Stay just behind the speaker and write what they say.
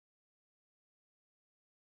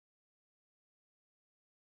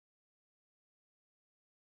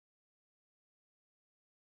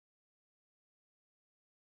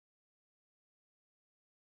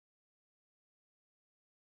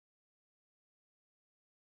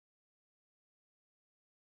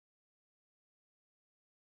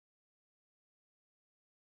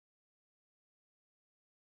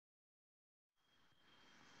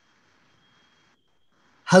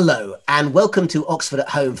Hello and welcome to Oxford at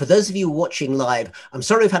Home. For those of you watching live, I'm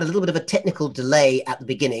sorry we've had a little bit of a technical delay at the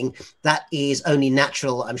beginning. That is only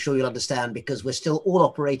natural, I'm sure you'll understand, because we're still all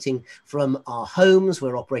operating from our homes.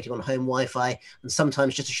 We're operating on home Wi-Fi, and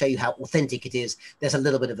sometimes just to show you how authentic it is, there's a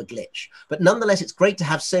little bit of a glitch. But nonetheless, it's great to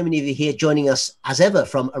have so many of you here joining us as ever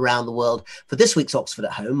from around the world for this week's Oxford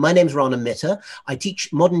at Home. My name's Rana Mitter. I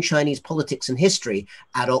teach modern Chinese politics and history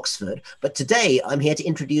at Oxford, but today I'm here to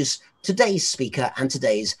introduce today's speaker and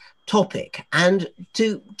today's topic. And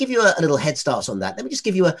to give you a little head start on that, let me just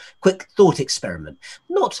give you a quick thought experiment.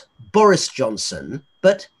 Not Boris Johnson,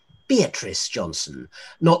 but Beatrice Johnson.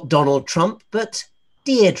 Not Donald Trump, but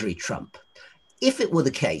Deirdre Trump. If it were the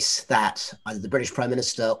case that either the British Prime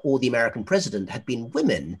Minister or the American President had been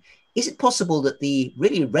women, is it possible that the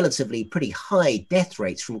really relatively pretty high death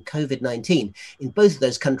rates from COVID-19 in both of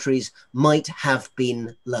those countries might have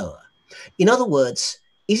been lower? In other words,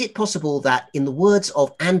 is it possible that, in the words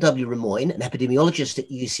of Anne W. Rimoin, an epidemiologist at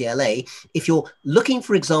UCLA, if you're looking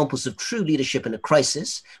for examples of true leadership in a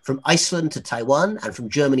crisis, from Iceland to Taiwan and from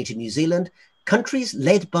Germany to New Zealand, countries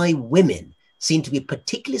led by women seem to be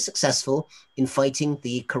particularly successful in fighting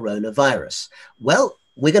the coronavirus? Well,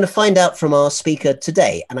 we're going to find out from our speaker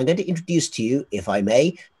today, and I'm going to introduce to you, if I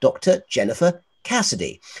may, Dr. Jennifer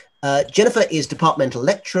Cassidy. Jennifer is departmental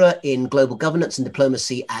lecturer in global governance and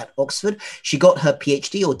diplomacy at Oxford. She got her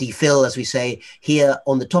PhD, or DPhil as we say here,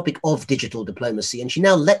 on the topic of digital diplomacy, and she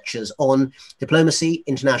now lectures on diplomacy,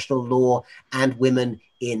 international law, and women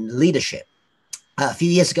in leadership. A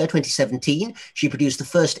few years ago, 2017, she produced the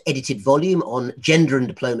first edited volume on gender and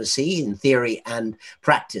diplomacy in theory and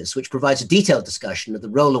practice, which provides a detailed discussion of the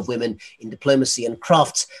role of women in diplomacy and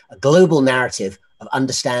crafts a global narrative of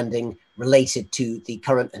understanding related to the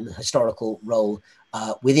current and historical role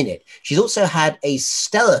within it. She's also had a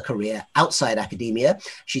stellar career outside academia.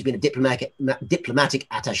 She's been a diplomatic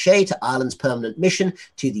attaché to Ireland's permanent mission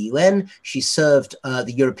to the UN. She served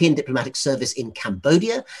the European Diplomatic Service in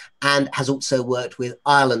Cambodia and has also worked with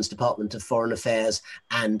Ireland's Department of Foreign Affairs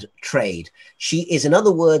and Trade. She is, in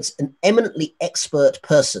other words, an eminently expert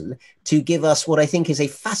person to give us what I think is a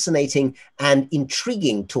fascinating and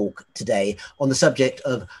intriguing talk today on the subject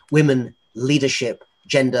of women, leadership,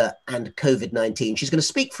 gender, and COVID-19. She's going to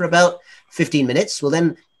speak for about 15 minutes. We'll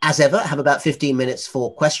then, as ever, have about 15 minutes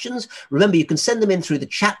for questions. Remember, you can send them in through the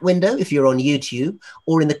chat window if you're on YouTube,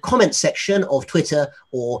 or in the comment section of Twitter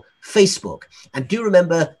or Facebook. And do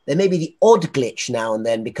remember, there may be the odd glitch now and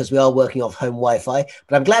then because we are working off home Wi-Fi,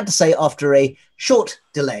 but I'm glad to say after a short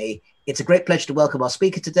delay, it's a great pleasure to welcome our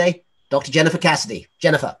speaker today, Dr. Jennifer Cassidy.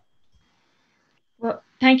 Jennifer. Well,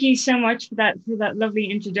 thank you so much for that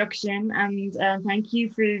lovely introduction, and thank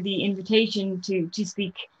you for the invitation to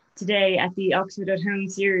speak today at the Oxford at Home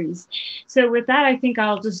series. So with that, I think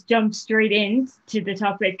I'll just jump straight into the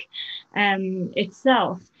topic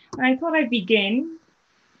itself. And I thought I'd begin,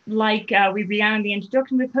 like we began in the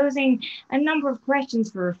introduction, with posing a number of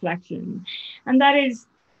questions for reflection. And that is,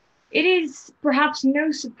 it is perhaps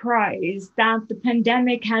no surprise that the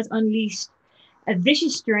pandemic has unleashed a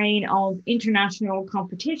vicious strain of international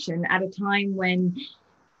competition at a time when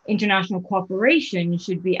international cooperation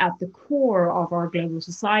should be at the core of our global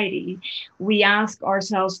society. We ask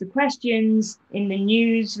ourselves the questions in the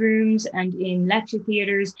newsrooms and in lecture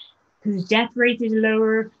theatres: whose death rate is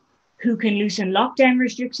lower, who can loosen lockdown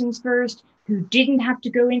restrictions first, who didn't have to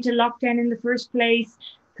go into lockdown in the first place,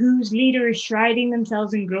 whose leader is shrouding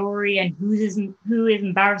themselves in glory, and who is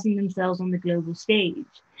embarrassing themselves on the global stage.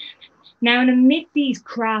 Now, and amid these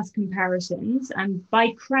crass comparisons, and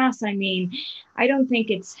by crass, I mean, I don't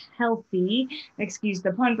think it's healthy, excuse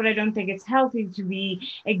the pun, but I don't think it's healthy to be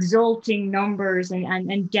exalting numbers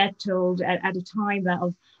and death tolls at a time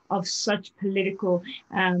of such political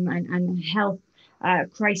and health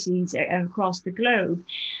crises across the globe.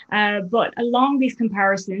 But along these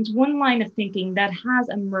comparisons, one line of thinking that has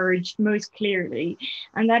emerged most clearly,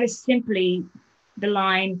 and that is simply the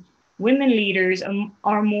line: women leaders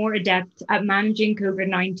are more adept at managing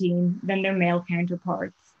COVID-19 than their male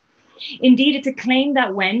counterparts. Indeed, it's a claim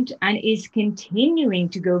that went and is continuing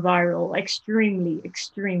to go viral extremely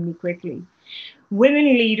quickly. Women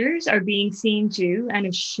leaders are being seen to and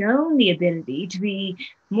have shown the ability to be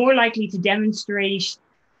more likely to demonstrate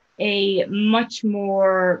a much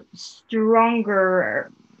more stronger,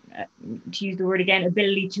 to use the word again,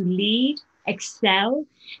 ability to lead, excel,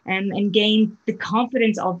 and gain the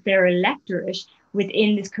confidence of their electorate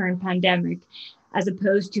within this current pandemic, as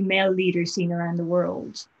opposed to male leaders seen around the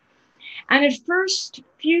world. And at first,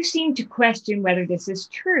 few seem to question whether this is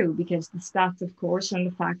true, because the stats, of course, and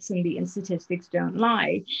the facts and the statistics don't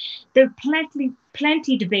lie. They're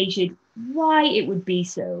plenty debated why it would be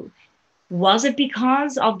so. Was it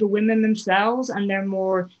because of the women themselves and their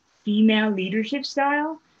more female leadership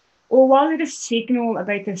style? Or was it a signal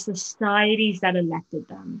about the societies that elected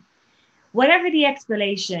them? Whatever the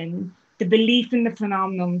explanation, the belief in the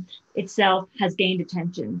phenomenon itself has gained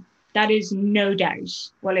attention. That is no doubt.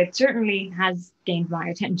 Well, it certainly has gained my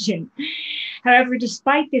attention. However,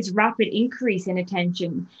 despite this rapid increase in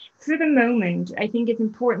attention, for the moment, I think it's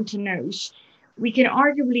important to note we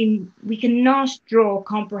cannot draw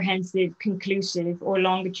comprehensive, conclusive, or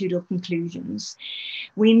longitudinal conclusions.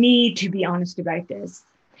 We need to be honest about this.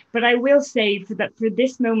 But I will say that for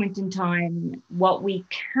this moment in time, what we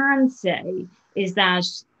can say is that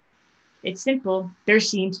it's simple. There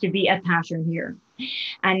seems to be a pattern here.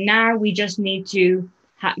 And now we just need to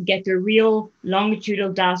get the real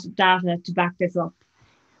longitudinal data to back this up.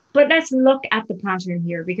 But let's look at the pattern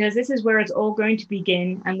here, because this is where it's all going to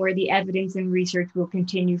begin and where the evidence and research will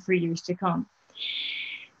continue for years to come.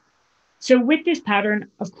 So with this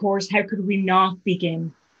pattern, of course, how could we not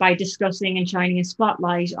begin by discussing and shining a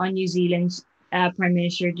spotlight on New Zealand's Prime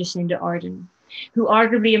Minister Jacinda Ardern, who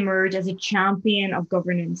arguably emerged as a champion of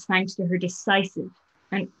governance thanks to her decisive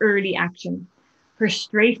and early action, her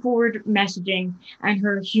straightforward messaging, and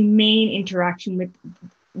her humane interaction with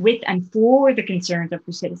and for the concerns of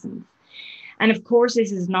her citizens. And of course,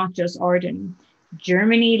 this is not just Ardern.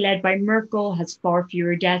 Germany, led by Merkel, has far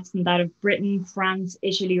fewer deaths than that of Britain, France,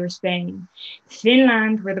 Italy, or Spain.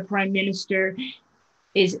 Finland, where the Prime Minister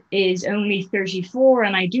is only 34,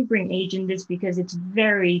 and I do bring age in this because it's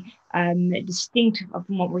very distinct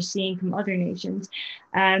from what we're seeing from other nations.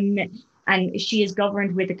 And she is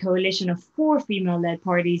governed with a coalition of 4 female-led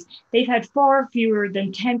parties. They've had far fewer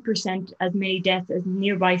than 10% as many deaths as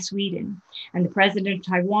nearby Sweden. And the president of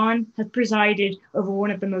Taiwan has presided over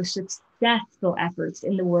one of the most successful efforts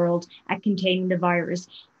in the world at containing the virus,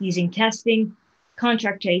 using testing,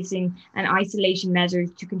 contact tracing, and isolation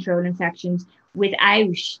measures to control infections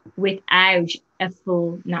without a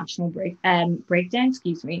full national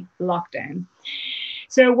lockdown.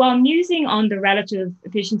 So while musing on the relative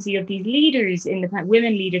efficiency of these leaders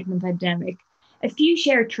women leaders in the pandemic, a few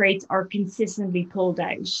shared traits are consistently pulled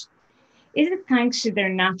out. Is it thanks to their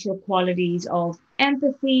natural qualities of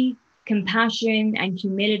empathy, compassion, and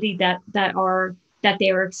humility that they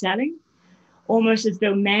are excelling? Almost as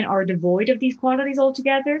though men are devoid of these qualities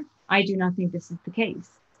altogether? I do not think this is the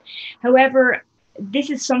case. However, this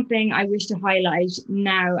is something I wish to highlight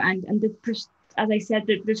now, as I said,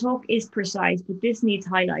 the talk is precise, but this needs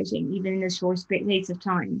highlighting even in a short space of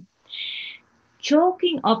time.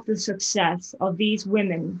 Chalking up the success of these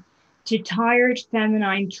women to tired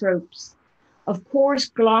feminine tropes, of course,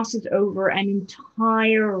 glosses over an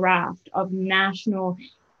entire raft of national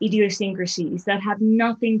idiosyncrasies that have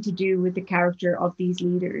nothing to do with the character of these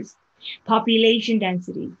leaders. Population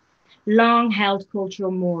density, long-held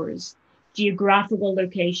cultural mores, geographical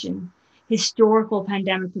location, historical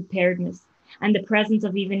pandemic preparedness, and the presence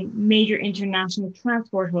of even major international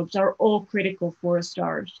transport hubs are all critical for a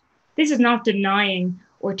start. This is not denying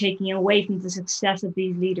or taking away from the success of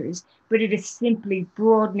these leaders, but it is simply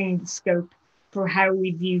broadening the scope for how we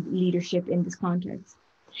view leadership in this context.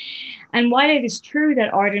 And while it is true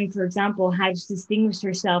that Ardern, for example, has distinguished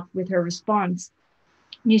herself with her response,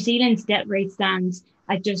 New Zealand's death rate stands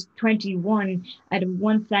at just 21 out of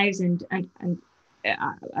 1,000, and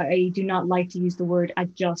I do not like to use the word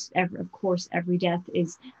adjust. Of course, every death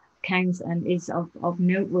counts and is of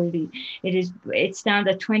noteworthy. It stands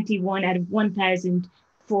at 21 out of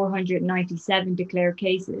 1,497 declared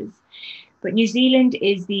cases. But New Zealand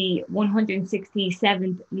is the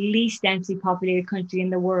 167th least densely populated country in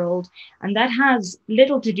the world, and that has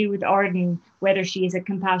little to do with Ardern, whether she is a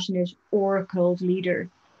compassionate or a cold leader,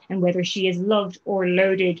 and whether she is loved or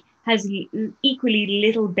loathed has equally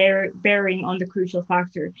little bearing on the crucial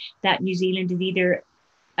factor that New Zealand is either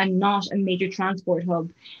not a major transport hub,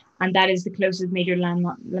 and that is the closest major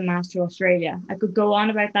landmass to Australia. I could go on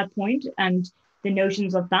about that point and the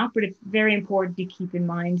notions of that, but it's very important to keep in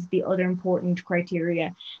mind the other important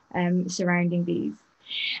criteria surrounding these.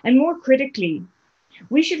 And more critically,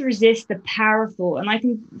 we should resist the powerful, and I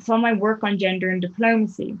think from my work on gender and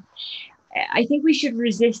diplomacy, I think we should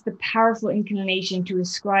resist the powerful inclination to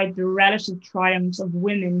ascribe the relative triumphs of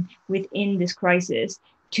women within this crisis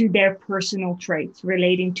to their personal traits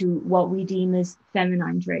relating to what we deem as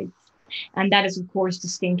feminine traits. And that is, of course,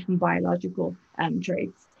 distinct from biological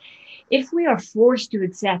traits. If we are forced to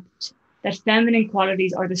accept that feminine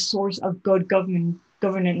qualities are the source of good governance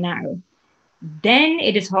now, then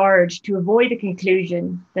it is hard to avoid the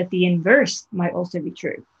conclusion that the inverse might also be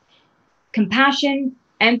true. Compassion,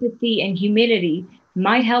 empathy, and humility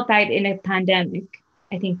might help out in a pandemic.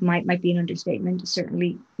 I think might be an understatement,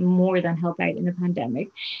 certainly more than help out in a pandemic.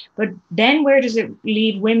 But then where does it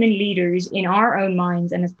leave women leaders in our own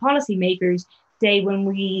minds and as policymakers, say when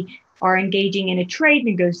we are engaging in a trade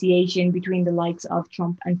negotiation between the likes of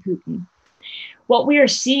Trump and Putin? What we are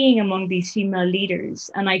seeing among these female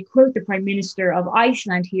leaders, and I quote the Prime Minister of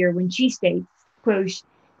Iceland here when she states, quote,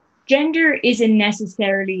 "Gender isn't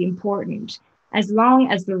necessarily important as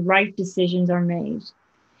long as the right decisions are made.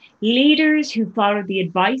 Leaders who follow the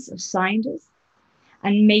advice of scientists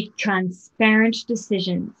and make transparent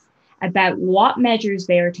decisions about what measures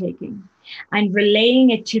they are taking and relaying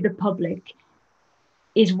it to the public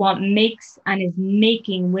is what makes and is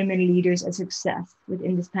making women leaders a success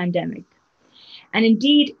within this pandemic." And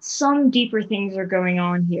indeed, some deeper things are going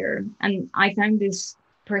on here. And I found this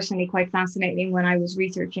personally quite fascinating when I was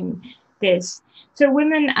researching this. So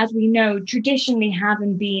women, as we know, traditionally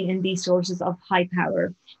haven't been in these sources of high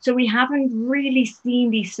power. So we haven't really seen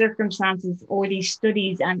these circumstances or these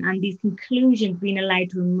studies and these conclusions being allowed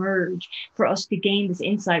to emerge for us to gain this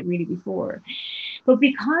insight really before. But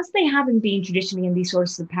because they haven't been traditionally in these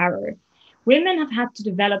sources of power, women have had to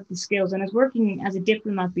develop the skills. And as working as a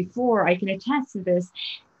diplomat before, I can attest to this.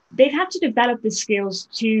 They've had to develop the skills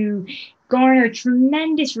to garner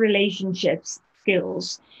tremendous relationships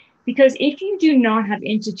skills. Because if you do not have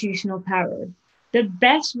institutional power, the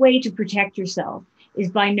best way to protect yourself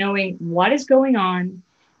is by knowing what is going on.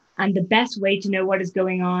 And the best way to know what is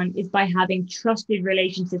going on is by having trusted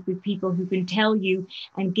relationships with people who can tell you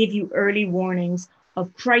and give you early warnings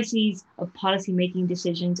of crises, of policy-making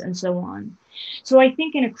decisions, and so on. So I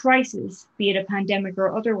think in a crisis, be it a pandemic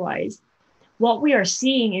or otherwise, what we are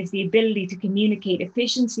seeing is the ability to communicate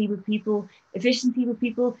efficiency with people,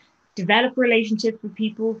 develop relationships with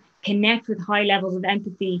people, connect with high levels of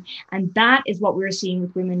empathy. And that is what we're seeing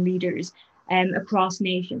with women leaders across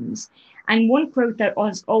nations. And one quote that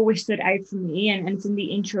has always stood out for me, and it's in the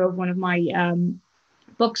intro of one of my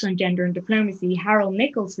books on gender and diplomacy, Harold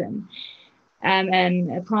Nicholson,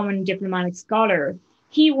 a prominent diplomatic scholar,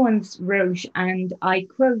 he once wrote, and I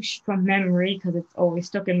quote from memory because it's always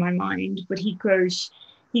stuck in my mind, but he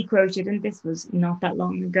quoted, and this was not that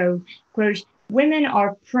long ago, quote, "Women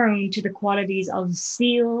are prone to the qualities of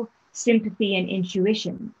zeal, sympathy, and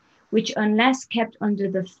intuition, which unless kept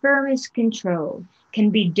under the firmest control, can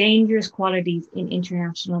be dangerous qualities in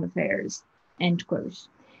international affairs," end quote.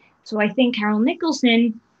 So I think Harold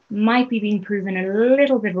Nicholson might be being proven a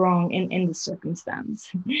little bit wrong in this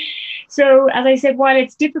circumstance. So, as I said, while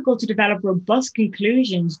it's difficult to develop robust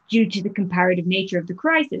conclusions due to the comparative nature of the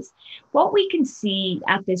crisis, what we can see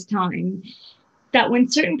at this time, that when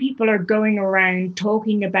certain people are going around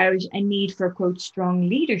talking about a need for, quote, strong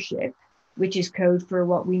leadership, which is code for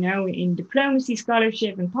what we know in diplomacy,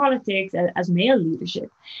 scholarship, and politics as male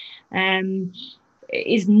leadership,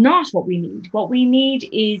 is not what we need. What we need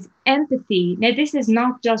is empathy. Now, this is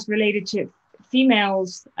not just related to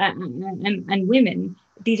females and women.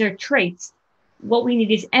 These are traits. What we need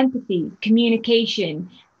is empathy, communication,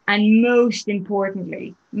 and most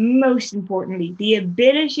importantly, the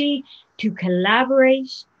ability to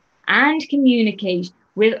collaborate and communicate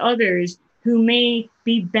with others who may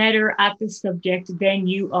be better at the subject than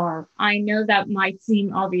you are. I know that might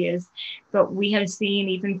seem obvious, but we have seen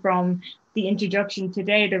even from the introduction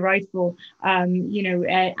today, the rightful,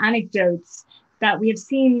 anecdotes, that we have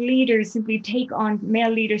seen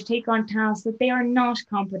male leaders take on tasks that they are not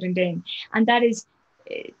competent in. And that is,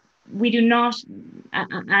 we do not,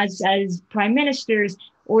 as prime ministers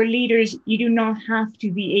or leaders, you do not have to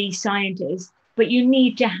be a scientist, but you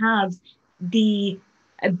need to have the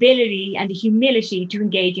ability and the humility to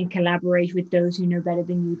engage and collaborate with those who know better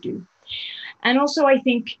than you do. And also, I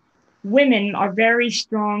think women are very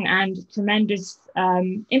strong and tremendous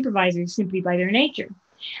improvisers simply by their nature,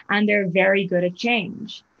 and they're very good at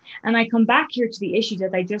change. And I come back here to the issue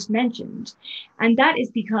that I just mentioned, and that is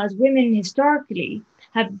because women historically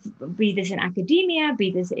have, be this in academia,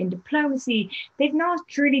 be this in diplomacy, they've not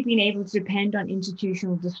truly been able to depend on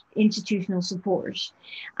institutional support.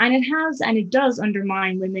 And it does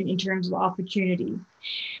undermine women in terms of opportunity.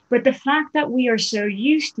 But the fact that we are so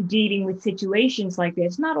used to dealing with situations like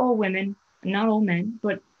this, not all women, not all men,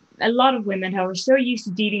 but a lot of women are so used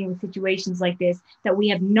to dealing with situations like this that we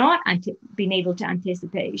have not been able to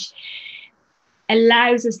anticipate,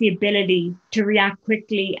 allows us the ability to react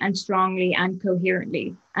quickly and strongly and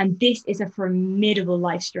coherently. And this is a formidable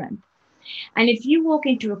life strength. And if you walk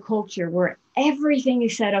into a culture where everything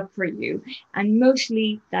is set up for you, and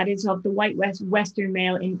mostly that is of the white Western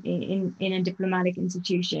male in a diplomatic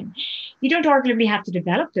institution, you don't arguably have to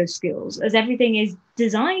develop those skills as everything is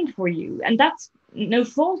designed for you. And that's no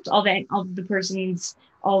fault of the person's,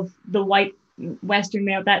 of the white Western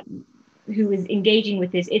male that who is engaging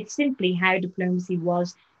with this. It's simply how diplomacy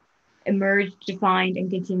was emerged, defined, and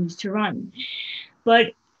continues to run.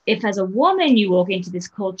 But if as a woman you walk into this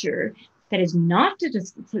culture that is not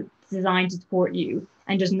designed to support you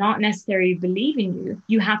and does not necessarily believe in you,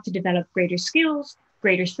 you have to develop greater skills,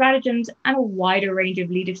 greater stratagems, and a wider range of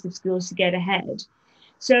leadership skills to get ahead.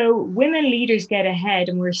 So women leaders get ahead,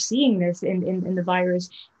 and we're seeing this in the virus,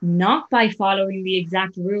 not by following the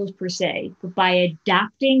exact rules per se, but by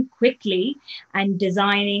adapting quickly and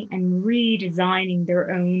designing and redesigning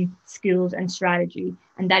their own skills and strategy.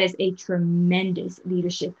 And that is a tremendous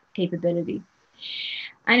leadership capability.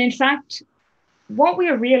 And in fact, what we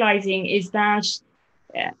are realizing is that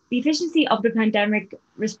the efficiency of the pandemic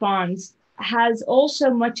response has also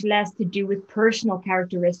much less to do with personal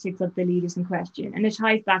characteristics of the leaders in question. And it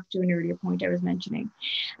ties back to an earlier point I was mentioning,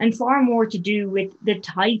 and far more to do with the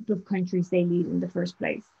type of countries they lead in the first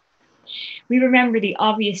place. We remember the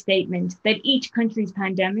obvious statement that each country's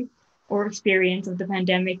pandemic or experience of the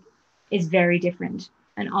pandemic is very different,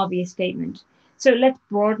 an obvious statement. So let's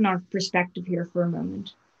broaden our perspective here for a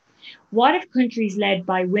moment. What if countries led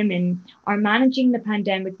by women are managing the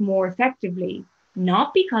pandemic more effectively,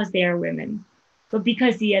 not because they are women, but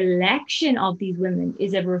because the election of these women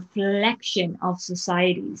is a reflection of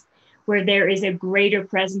societies where there is a greater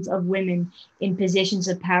presence of women in positions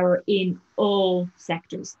of power in all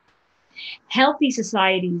sectors? Healthy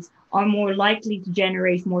societies are more likely to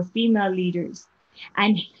generate more female leaders,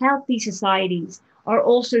 and healthy societies are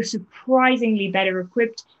also surprisingly better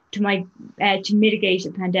equipped to mitigate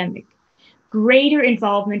a pandemic. Greater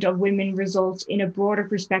involvement of women results in a broader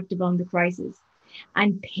perspective on the crisis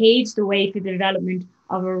and paves the way for the development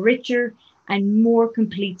of a richer and more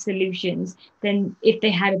complete solutions than if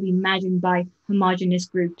they had to be imagined by homogenous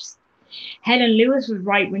groups. Helen Lewis was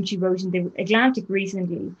right when she wrote in The Atlantic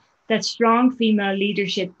recently that strong female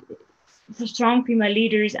leaders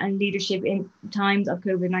and leadership in times of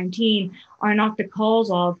COVID-19 are not the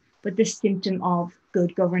cause of, but the symptom of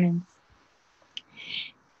good governance.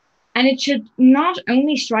 And it should not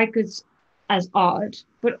only strike us as odd,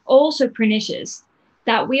 but also pernicious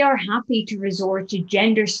that we are happy to resort to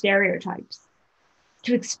gender stereotypes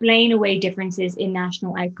to explain away differences in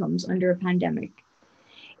national outcomes under a pandemic.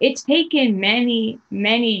 It's taken many,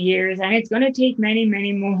 many years, and it's going to take many,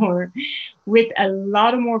 many more, with a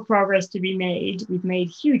lot of more progress to be made. We've made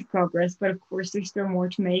huge progress, but of course there's still more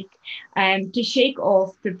to make, to shake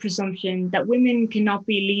off the presumption that women cannot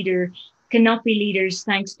be leaders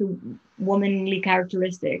thanks to womanly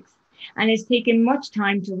characteristics. And it's taken much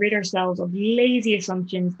time to rid ourselves of lazy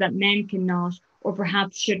assumptions that men cannot or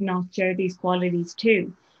perhaps should not share these qualities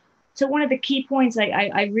too. So one of the key points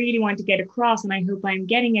I really want to get across, and I hope I'm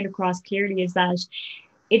getting it across clearly, is that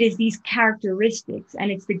it is these characteristics, and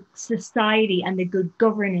it's the society and the good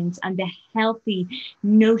governance and the healthy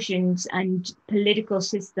notions and political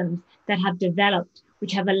systems that have developed,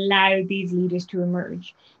 which have allowed these leaders to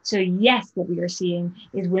emerge. So yes, what we are seeing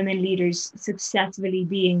is women leaders successfully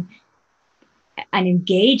being and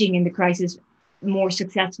engaging in the crisis more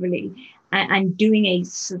successfully and doing a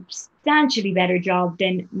substantially better job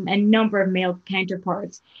than a number of male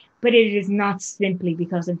counterparts. But it is not simply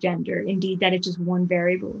because of gender. Indeed, that is just one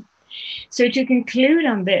variable. So to conclude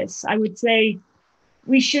on this, I would say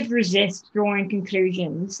we should resist drawing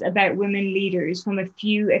conclusions about women leaders from a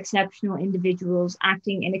few exceptional individuals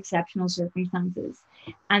acting in exceptional circumstances.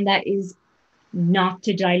 And that is not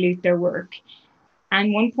to dilute their work.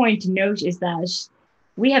 And one point to note is that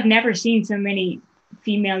we have never seen so many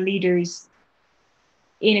female leaders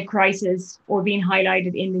in a crisis or being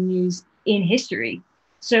highlighted in the news in history.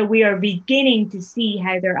 So we are beginning to see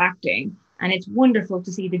how they're acting, and it's wonderful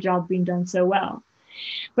to see the job being done so well.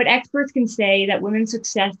 But experts can say that women's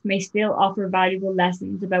success may still offer valuable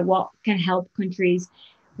lessons about what can help countries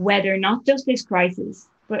weather not just this crisis,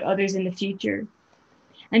 but others in the future.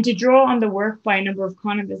 And to draw on the work by a number of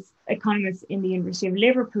economists in the University of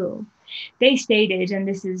Liverpool, they stated, and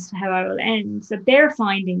this is how I will end, that their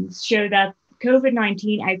findings show that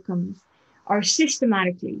COVID-19 outcomes are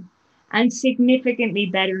systematically and significantly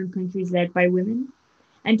better in countries led by women.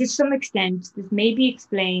 And to some extent, this may be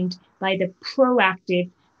explained by the proactive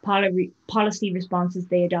policy responses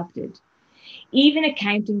they adopted, even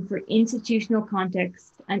accounting for institutional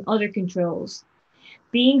context and other controls.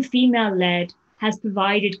 Being female-led has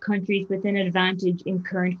provided countries with an advantage in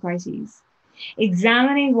current crises.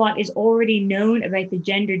 Examining what is already known about the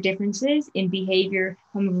gender differences in behavior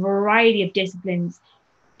from a variety of disciplines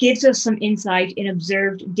gives us some insight in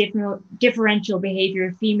observed differential behavior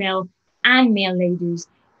of female and male leaders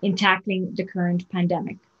in tackling the current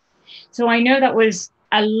pandemic. So I know that was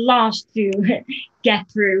a lot to get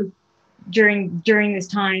through during this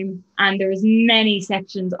time, and there was many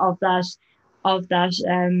sections of that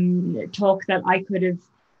talk that I could have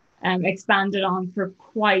expanded on for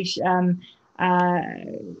quite a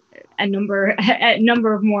number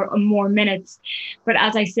of more minutes. But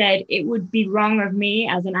as I said, it would be wrong of me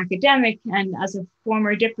as an academic and as a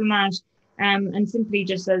former diplomat, and simply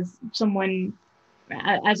just as someone,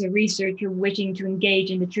 as a researcher wishing to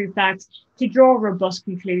engage in the true facts, to draw robust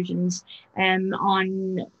conclusions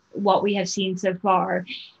on what we have seen so far.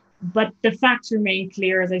 But the facts remain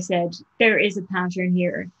clear. As I said, there is a pattern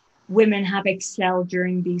here. Women have excelled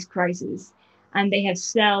during these crises, and they have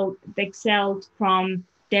excelled from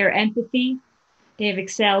their empathy. They have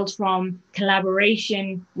excelled from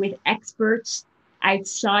collaboration with experts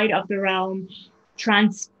outside of the realm,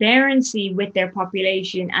 transparency with their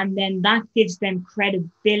population, and then that gives them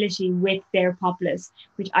credibility with their populace,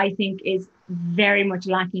 which I think is very much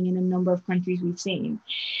lacking in a number of countries we've seen.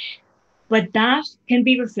 But that can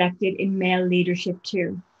be reflected in male leadership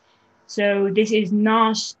too. So this is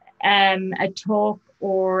not a talk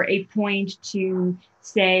or a point to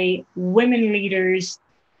say women leaders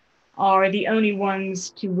are the only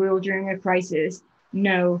ones to rule during a crisis.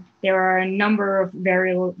 No, there are a number of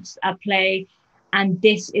variables at play. And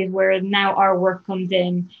this is where now our work comes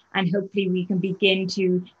in. And hopefully we can begin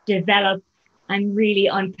to develop and really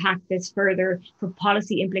unpack this further for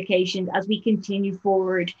policy implications as we continue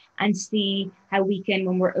forward and see how we can,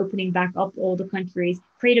 when we're opening back up all the countries,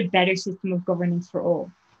 create a better system of governance for all.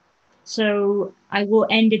 So I will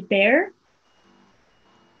end it there.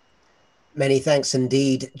 Many thanks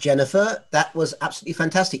indeed, Jennifer. That was absolutely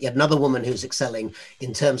fantastic. Yet another woman who's excelling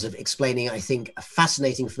in terms of explaining, I think, a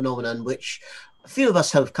fascinating phenomenon, which a few of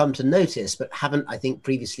us have come to notice, but haven't, I think,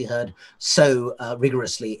 previously heard so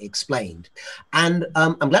rigorously explained. And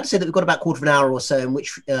I'm glad to say that we've got about a quarter of an hour or so in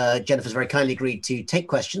which Jennifer's very kindly agreed to take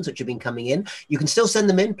questions which have been coming in. You can still send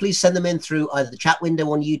them in. Please send them in through either the chat window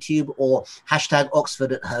on YouTube or hashtag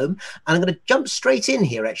Oxford at Home. And I'm going to jump straight in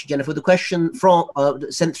here, actually, Jennifer, with a question from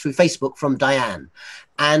sent through Facebook from Diane.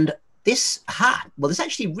 And this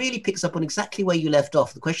actually really picks up on exactly where you left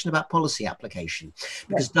off, the question about policy application.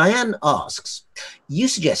 Because Diane asks, you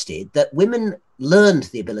suggested that women learned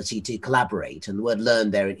the ability to collaborate, and the word learn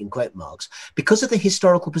there in quote marks, because of the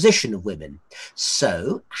historical position of women.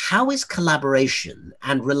 So how is collaboration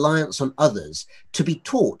and reliance on others to be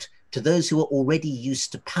taught to those who are already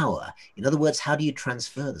used to power? In other words, how do you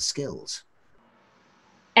transfer the skills?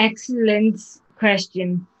 Excellent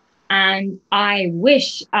question. And I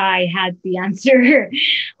wish I had the answer.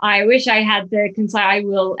 I wish I had the concise.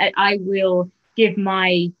 I will give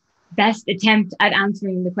my best attempt at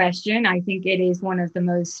answering the question. I think it is one of the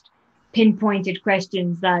most pinpointed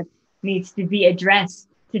questions that needs to be addressed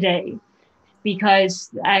today, because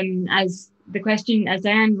as the question, as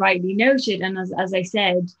Diane rightly noted, and as I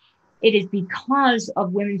said, it is because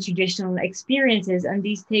of women's traditional experiences, and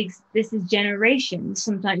this is generations,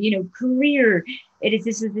 sometimes, career.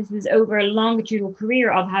 This is over a longitudinal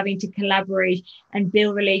career of having to collaborate and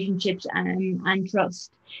build relationships and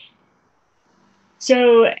trust.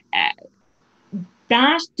 So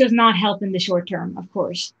that does not help in the short term, of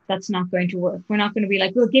course. That's not going to work. We're not going to be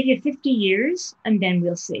like, we'll give you 50 years and then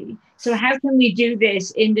we'll see. So how can we do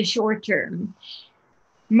this in the short term?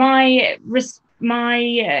 My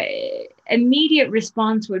immediate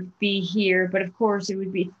response would be here, but of course it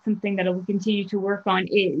would be something that I will continue to work on,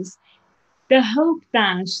 is the hope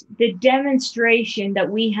that the demonstration that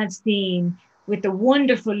we have seen with the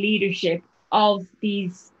wonderful leadership of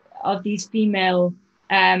these female,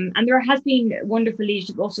 and there has been wonderful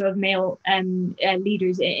leadership also of male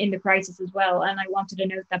leaders in the crisis as well. And I wanted to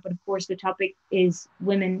note that, but of course the topic is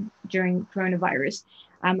women during coronavirus.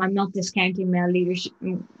 I'm not discounting male leadership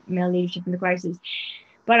in the crisis,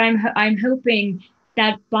 but I'm hoping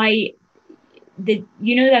that by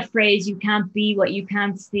that phrase, you can't be what you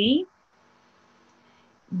can't see,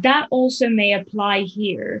 that also may apply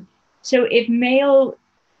here. So if male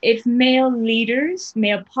leaders,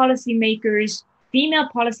 male policymakers, female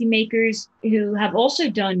policymakers who have also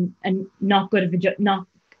done not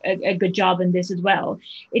a good job in this as well,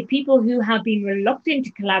 if people who have been reluctant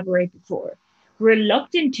to collaborate before,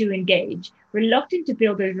 reluctant to engage, reluctant to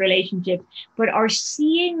build those relationships, but are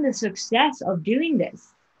seeing the success of doing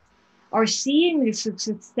this, are seeing the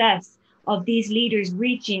success of these leaders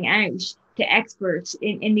reaching out to experts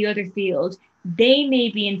in the other field, they may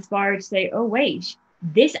be inspired to say, oh, wait,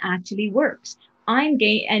 this actually works. And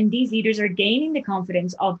these leaders are gaining the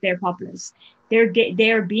confidence of their populace.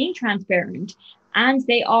 They're being transparent, and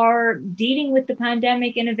they are dealing with the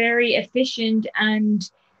pandemic in a very efficient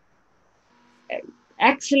and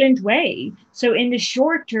excellent way. So in the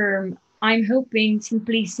short term, I'm hoping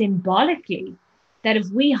simply symbolically that if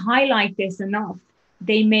we highlight this enough,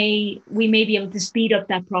 we may be able to speed up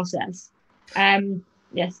that process.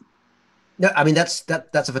 Yes. No, I mean that's a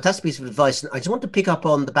fantastic piece of advice, and I just want to pick up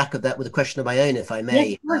on the back of that with a question of my own, if I Yes,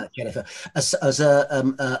 may, sure. Jennifer, as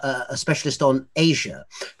a specialist on Asia,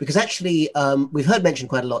 because actually we've heard mentioned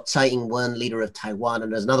quite a lot Tsai Ing-wen, leader of Taiwan,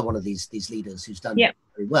 and there's another one of these leaders who's done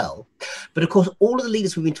very well, but of course all of the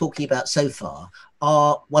leaders we've been talking about so far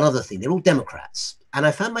are one other thing: they're all Democrats. And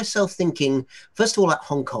I found myself thinking, first of all, at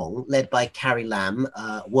Hong Kong, led by Carrie Lam,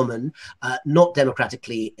 a woman, not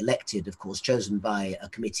democratically elected, of course, chosen by a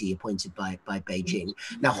committee appointed by Beijing.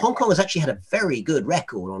 Now, Hong Kong has actually had a very good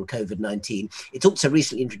record on COVID-19. It's also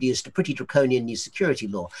recently introduced a pretty draconian new security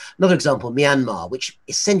law. Another example, Myanmar, which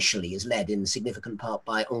essentially is led in significant part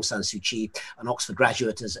by Aung San Suu Kyi, an Oxford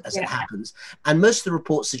graduate, as it happens. And most of the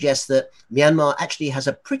reports suggest that Myanmar actually has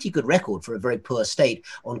a pretty good record for a very poor state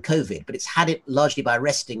on COVID, but it's had it largely by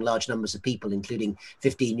arresting large numbers of people, including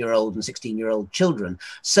 15-year-old and 16-year-old children.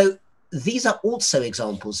 So these are also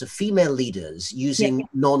examples of female leaders using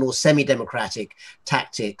non or semi-democratic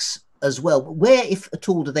tactics as well. Where, if at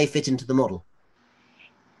all, do they fit into the model?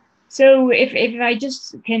 So if I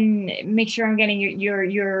just can make sure I'm getting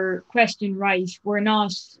your question right, we're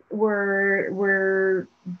not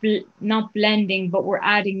blending, but we're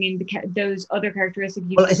adding in those other characteristics.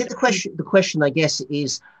 Well, I think the question, I guess,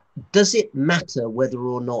 is, does it matter whether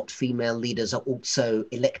or not female leaders are also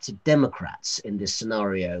elected Democrats in this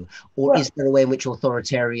scenario? Or is there a way in which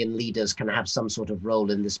authoritarian leaders can have some sort of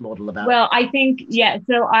role in this model about? Well, I think,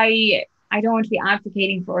 so I don't want to be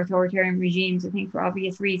advocating for authoritarian regimes, I think, for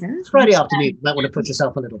obvious reasons. It's Friday afternoon, you might want to put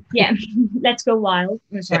yourself a little. Yeah, let's go wild.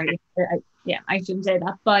 I'm sorry. I shouldn't say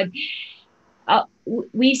that. But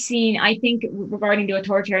we've seen, I think, regarding the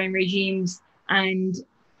authoritarian regimes and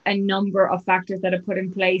a number of factors that are put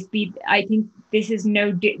in place. I think this is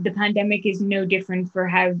the pandemic is no different for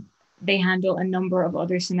how they handle a number of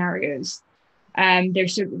other scenarios.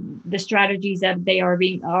 There's the strategies that they are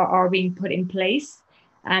being put in place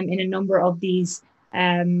in a number of these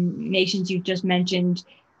nations you just mentioned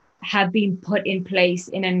have been put in place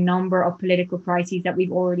in a number of political crises that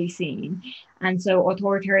we've already seen. And so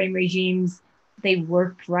authoritarian regimes, they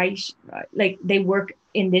work they work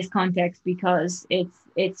in this context because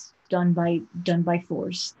it's done by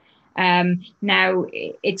force. Now,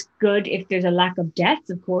 it's good if there's a lack of deaths,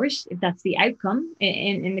 of course, if that's the outcome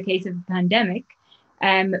in the case of a pandemic,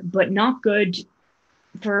 but not good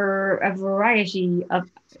for a variety of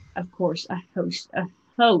course, a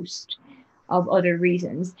host of other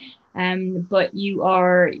reasons. But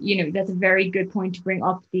that's a very good point to bring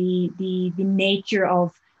up the nature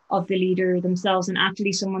of the leader themselves. And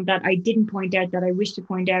actually someone that I didn't point out that I wish to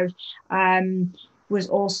point out was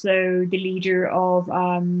also the leader of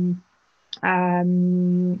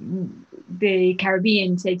the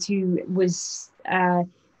Caribbean states, who was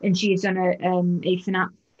and she has done a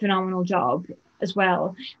phenomenal job as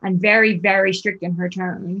well, and very, very strict in her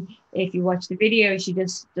tone. If you watch the video, she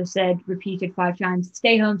just said, repeated 5 times,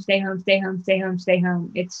 stay home, stay home, stay home, stay home, stay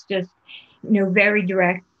home. It's just, very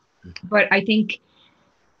direct. But I think,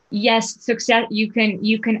 yes, success, you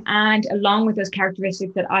can add, along with those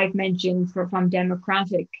characteristics that I've mentioned from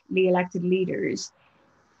democratically elected leaders,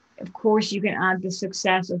 of course, you can add the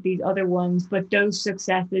success of these other ones, but those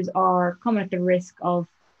successes come at the risk of,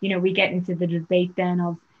 we get into the debate then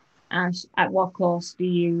of at what cost do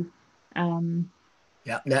you excellent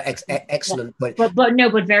point. But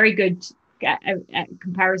very good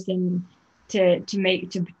comparison to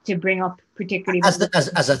bring up, particularly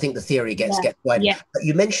as I think the theory gets wider. Yeah. But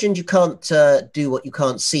you mentioned you can't do what you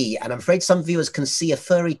can't see, and I'm afraid some viewers can see a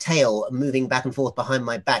furry tail moving back and forth behind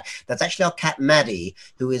my back. That's actually our cat Maddie,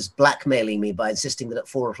 who is blackmailing me by insisting that at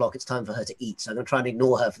 4 o'clock it's time for her to eat. So I'm going to try and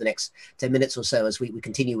ignore her for the next 10 minutes or so as we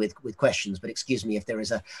continue with questions. But excuse me if there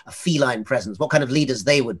is a feline presence. What kind of leaders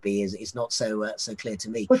they would be is not so clear to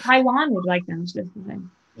me. But Taiwan would like them, just the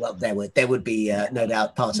thing. Well, there would be no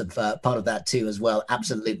doubt part of that too as well.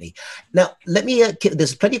 Absolutely. Now, let me.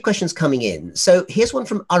 There's plenty of questions coming in. So here's one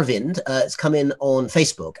from Arvind. It's come in on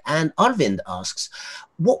Facebook, and Arvind asks,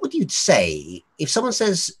 "What would you say if someone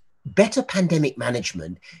says better pandemic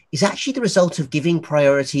management is actually the result of giving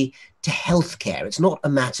priority to healthcare? It's not a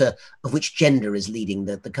matter of which gender is leading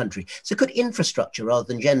the country. So could infrastructure rather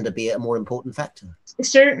than gender be a more important factor?"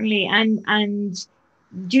 Certainly, and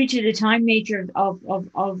due to the time nature of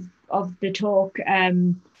the talk,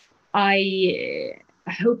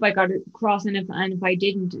 I hope I got it across, and if I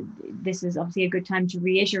didn't, this is obviously a good time to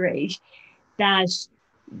reiterate that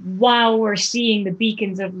while we're seeing the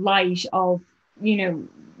beacons of light of,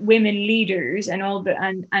 women leaders and all the,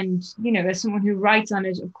 and as someone who writes on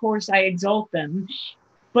it, of course I exalt them,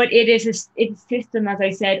 but it's a system, as I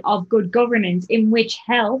said, of good governance in which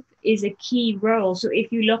health is a key role. So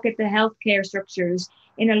if you look at the healthcare structures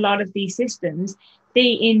in a lot of these systems,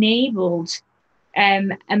 they enabled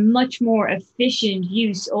a much more efficient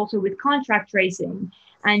use also with contract tracing,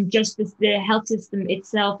 and just the health system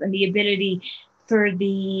itself, and the ability for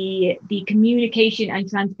the communication and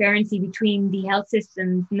transparency between the health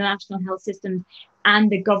systems, national health systems, and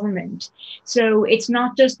the government. So it's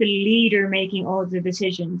not just the leader making all the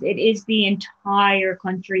decisions, it is the entire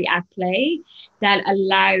country at play that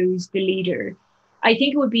allows the leader. I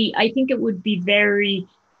think it would be very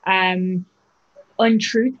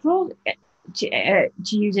untruthful, to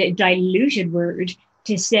use a diluted word,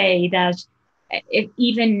 to say that if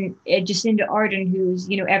even Jacinda Ardern, who's,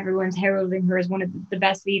 everyone's heralding her as one of the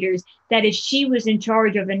best leaders, that if she was in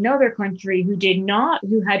charge of another country who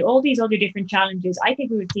had all these other different challenges, I think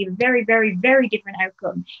we would see a very, very, very different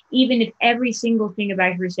outcome, even if every single thing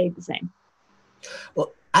about her stayed the same.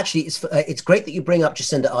 Well, actually, it's great that you bring up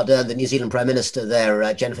Jacinda Ardern, the New Zealand Prime Minister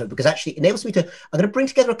there, Jennifer, because actually it enables me to, I'm going to bring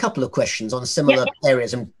together a couple of questions on similar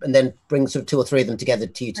areas, and then bring sort of 2 or 3 of them together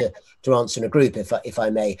to you to answer in a group, if I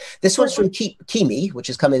may. This one's from Kimi, which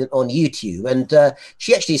is coming on YouTube, and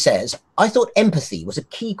she actually says, I thought empathy was a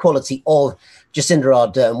key quality of Jacinda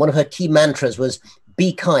Ardern. One of her key mantras was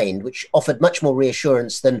be kind, which offered much more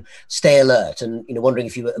reassurance than stay alert. And, wondering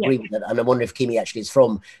if you agree with that. And I'm wondering if Kimi actually is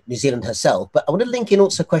from New Zealand herself. But I want to link in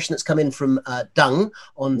also a question that's come in from Dung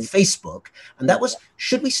on Facebook. And that was,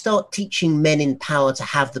 should we start teaching men in power to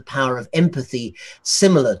have the power of empathy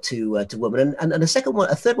similar to women? And a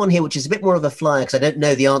third one here, which is a bit more of a flyer, because I don't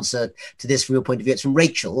know the answer to this from your point of view. It's from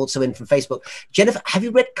Rachel, also in from Facebook. Jennifer, have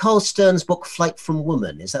you read Carl Stern's book, Flight from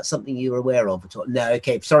Woman? Is that something you're aware of at all? No,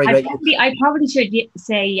 okay, sorry, Rachel. I probably should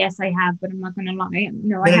say yes, I have, but I'm not going to lie.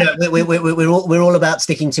 No, we're all about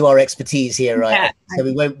sticking to our expertise here, right? Yeah, so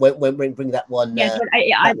we won't bring that one. Yes,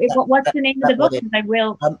 but what's the name of the book? I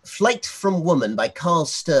will. Flight from Woman by Carl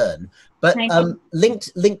Stern. But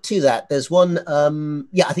linked to that, there's one.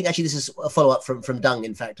 I think actually this is a follow up from Dung,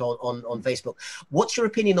 in fact, on Facebook. What's your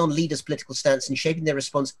opinion on leaders' political stance in shaping their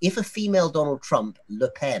response if a female Donald Trump, Le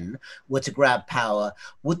Pen, were to grab power?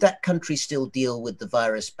 Would that country still deal with the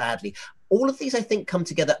virus badly? All of these, I think, come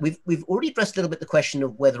together. We've already addressed a little bit the question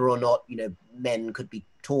of whether or not men could be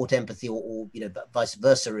taught empathy, or vice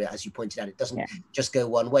versa, as you pointed out. It doesn't just go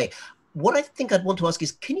one way. What I think I'd want to ask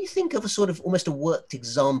is, can you think of a sort of almost a worked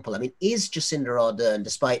example? I mean, is Jacinda Ardern,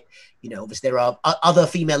 despite, obviously there are other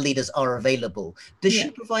female leaders are available, does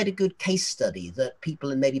she provide a good case study that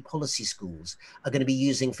people in maybe policy schools are going to be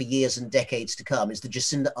using for years and decades to come? Is the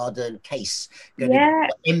Jacinda Ardern case going to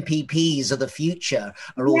be MPPs of the future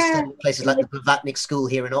are all studying places like the Blavatnik School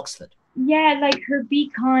here in Oxford? Yeah, like her Be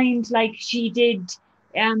Kind, like she did.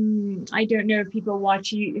 I don't know if people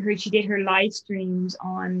watch her. She did her live streams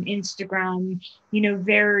on Instagram,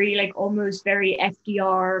 very like almost very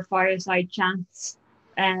FDR fireside chats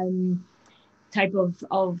type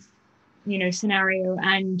of scenario,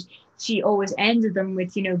 and she always ended them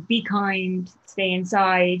with be kind, stay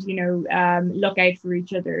inside, look out for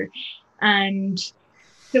each other. And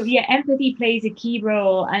so empathy plays a key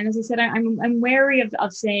role. And as I said, I'm wary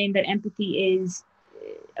of saying that empathy is,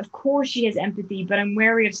 of course she has empathy, but I'm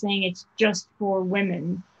wary of saying it's just for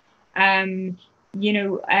women. Coming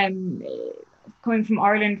from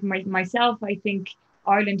Ireland, for myself, I think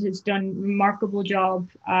Ireland has done a remarkable job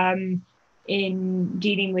in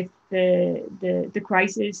dealing with the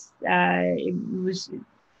crisis.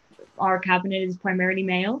 Our cabinet is primarily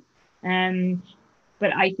male,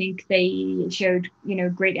 but I think they showed,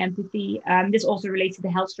 great empathy. This also relates to the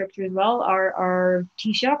health structure as well. Our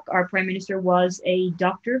Taoiseach, our Prime Minister, was a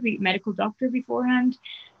medical doctor beforehand.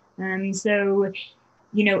 So,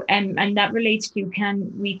 and that relates to,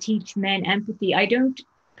 can we teach men empathy? I don't,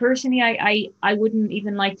 personally, I wouldn't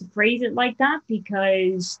even like to phrase it like that,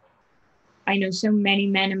 because I know so many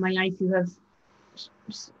men in my life who have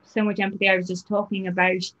so much empathy. I was just talking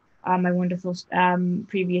about my wonderful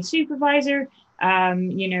previous supervisor,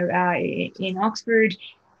 in Oxford.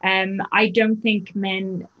 I don't think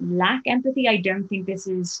men lack empathy. I don't think this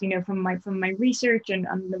is, from my research and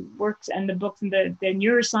the works and the books and the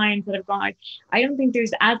neuroscience that I've got, I don't think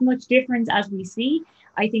there's as much difference as we see.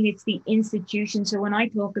 I think it's the institution. So when I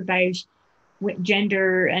talk about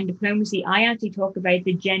gender and diplomacy, I actually talk about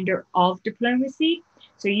the gender of diplomacy.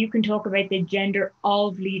 So you can talk about the gender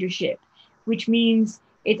of leadership. which means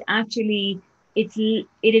it's actually, it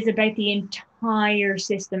is about the entire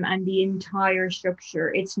system and the entire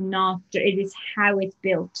structure. It's not, it is how it's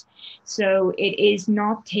built. So it is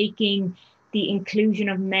not taking the inclusion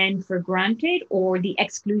of men for granted, or the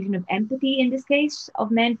exclusion of empathy in this case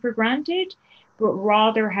of men for granted, but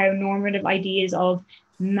rather how normative ideas of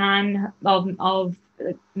man, of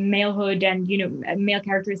malehood and, you know, male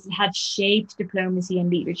characteristics have shaped diplomacy and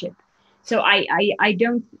leadership. So I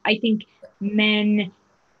think men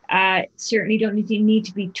certainly don't need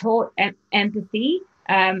to be taught empathy.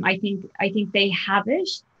 I think they have it.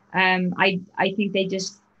 I think they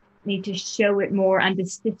just need to show it more, and the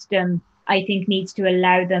system, I think, needs to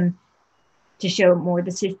allow them to show more.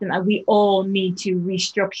 The system, and we all need to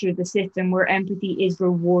restructure the system where empathy is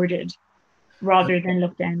rewarded rather than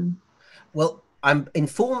looked down. Well, I'm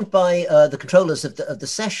informed by the controllers of the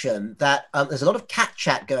session that there's a lot of cat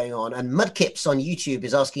chat going on, and Mudkips on YouTube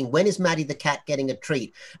is asking, when is Maddie the cat getting a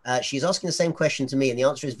treat? She's asking the same question to me, and the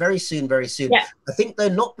answer is very soon, very soon. Yeah. I think, though,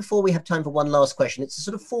 not before we have time for one last question. It's a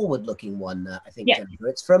sort of forward-looking one, I think, Yeah. Jennifer.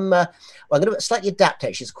 It's from, well, I'm going to slightly adapt,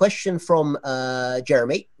 actually. It's a question from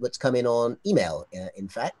Jeremy, that's come in on email, in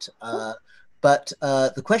fact. But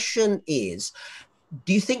the question is,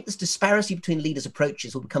 do you think this disparity between leaders'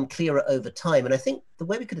 approaches will become clearer over time? And I think the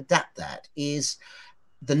way we could adapt that is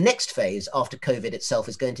the next phase after COVID itself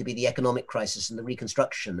is going to be the economic crisis and the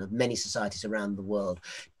reconstruction of many societies around the world.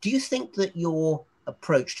 Do you think that your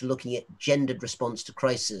approach to looking at gendered response to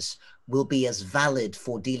crisis will be as valid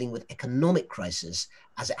for dealing with economic crisis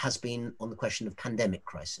as it has been on the question of pandemic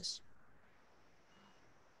crisis?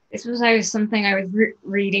 This was something I was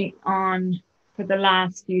reading on for the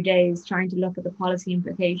last few days, trying to look at the policy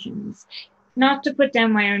implications. Not to put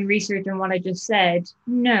down my own research on what I just said.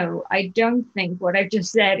 No, I don't think what I've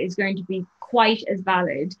just said is going to be quite as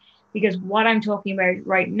valid, because what I'm talking about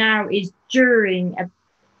right now is during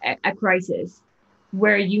a crisis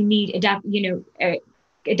where you need adaptability,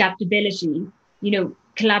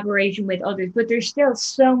 collaboration with others. But there's still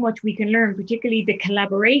so much we can learn, particularly the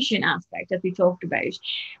collaboration aspect that we talked about.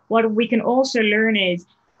 What we can also learn is,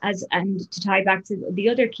 and to tie back to the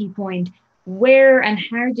other key point, where and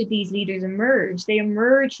how did these leaders emerge? They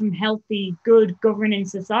emerged from healthy, good governing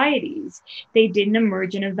societies. They didn't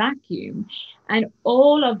emerge in a vacuum. And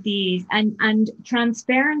all of these, and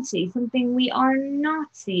transparency, something we are not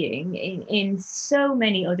seeing in so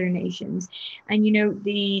many other nations. And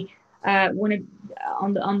the one of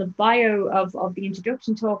on the bio of the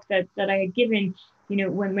introduction talk that I had given,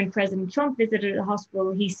 when President Trump visited a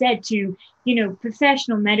hospital, he said to,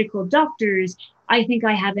 professional medical doctors, I think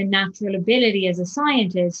I have a natural ability as a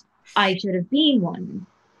scientist. I should have been one.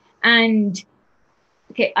 And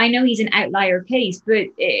okay, I know he's an outlier case, but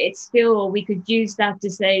it's still, we could use that to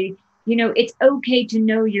say, it's okay to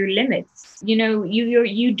know your limits.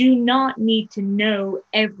 You do not need to know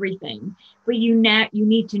everything, but you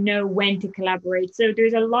need to know when to collaborate. So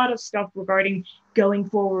there's a lot of stuff regarding going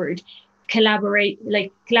forward,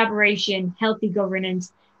 collaboration, healthy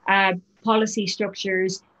governance, policy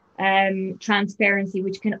structures, transparency,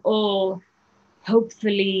 which can all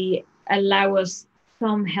hopefully allow us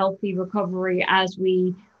some healthy recovery as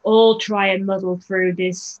we all try and muddle through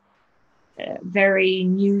this very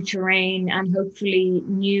new terrain, and hopefully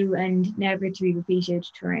new and never to be repeated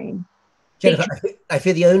terrain. Jennifer, I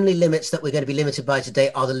feel the only limits that we're going to be limited by today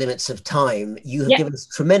are the limits of time. You have given us a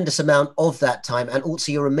tremendous amount of that time, and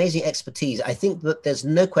also your amazing expertise. I think that there's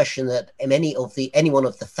no question that any one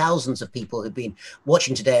of the thousands of people who've been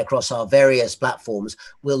watching today across our various platforms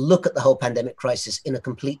will look at the whole pandemic crisis in a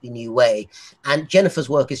completely new way. And Jennifer's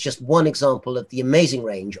work is just one example of the amazing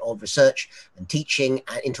range of research and teaching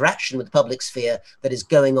and interaction with the public sphere that is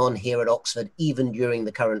going on here at Oxford, even during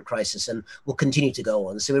the current crisis, and will continue to go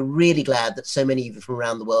on. So we're really glad that so many of you from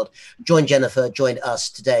around the world joined us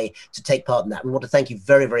today to take part in that. We want to thank you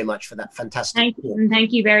very, very much for that fantastic Thank you, and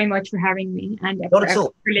thank you very much for having me. And not at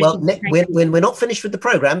all. Well, we're not finished with the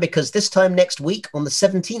program, because this time next week on the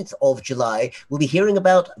 17th of July, we'll be hearing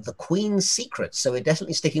about the Queen's secrets. So we're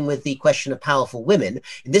definitely sticking with the question of powerful women,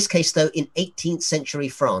 in this case, though, in 18th century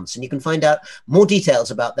France. And you can find out more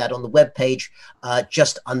details about that on the webpage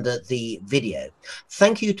just under the video.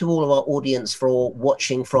 Thank you to all of our audience for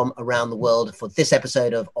watching from around the world for this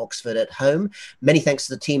episode of Oxford at Home. Many thanks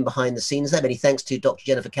to the team behind the scenes there. Many thanks to Dr.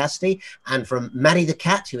 Jennifer Cassidy, and from Maddie the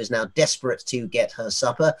cat, who is now desperate to get her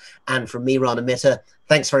supper, and from me, Rana Mitter.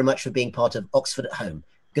 Thanks very much for being part of Oxford at Home.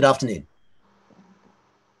 Good afternoon.